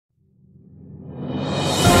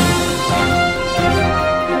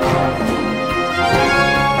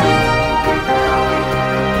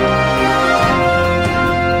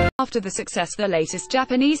after the success of the latest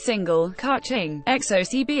Japanese single, Ka-CHING,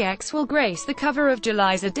 EXO-CBX will grace the cover of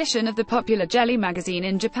July's edition of the popular Jelly magazine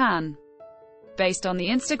in Japan. Based on the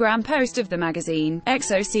Instagram post of the magazine,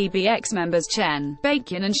 EXO-CBX members Chen,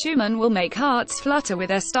 Baekhyun and Xiumin will make hearts flutter with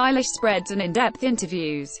their stylish spreads and in-depth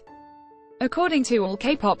interviews. According to All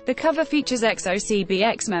K-pop, the cover features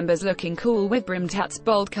EXO-CBX members looking cool with brimmed hats,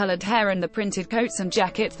 bold-colored hair and the printed coats and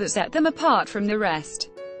jackets that set them apart from the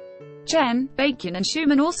rest. Chen, Baekhyun and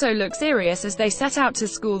Xiumin also look serious as they set out to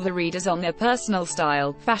school the readers on their personal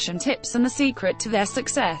style, fashion tips and the secret to their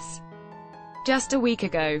success. Just a week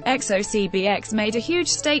ago, EXO-CBX made a huge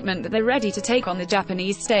statement that they're ready to take on the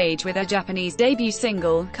Japanese stage with their Japanese debut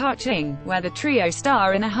single, Ka-CHING, where the trio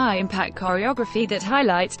star in a high-impact choreography that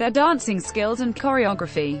highlights their dancing skills and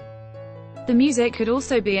choreography. The music could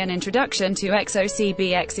also be an introduction to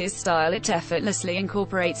EXO-CBX's style. It effortlessly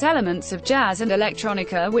incorporates elements of jazz and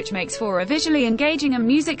electronica, which makes for a visually engaging and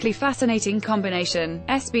musically fascinating combination,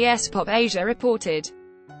 SBS Pop Asia reported.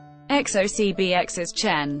 EXO-CBX's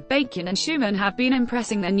Chen, Baekhyun and Xiumin have been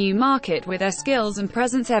impressing their new market with their skills and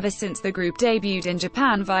presence ever since the group debuted in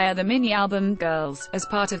Japan via the mini-album, Girls. As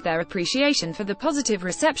part of their appreciation for the positive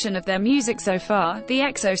reception of their music so far, the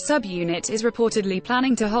EXO subunit is reportedly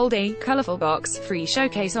planning to hold a colorful box-free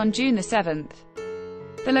showcase on June the 7th.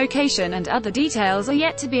 The location and other details are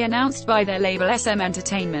yet to be announced by their label SM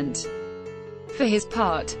Entertainment. For his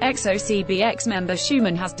part, EXO-CBX member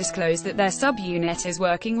Xiumin has disclosed that their subunit is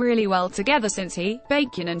working really well together since he,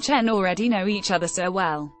 Baekhyun and Chen already know each other so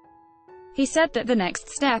well. He said that the next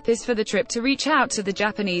step is for the trip to reach out to the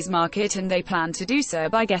Japanese market and they plan to do so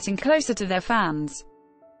by getting closer to their fans.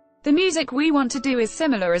 The music we want to do is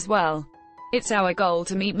similar as well. It's our goal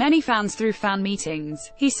to meet many fans through fan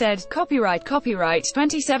meetings, he said. Copyright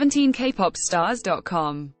 2017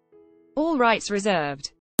 kpopstars.com. All rights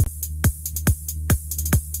reserved.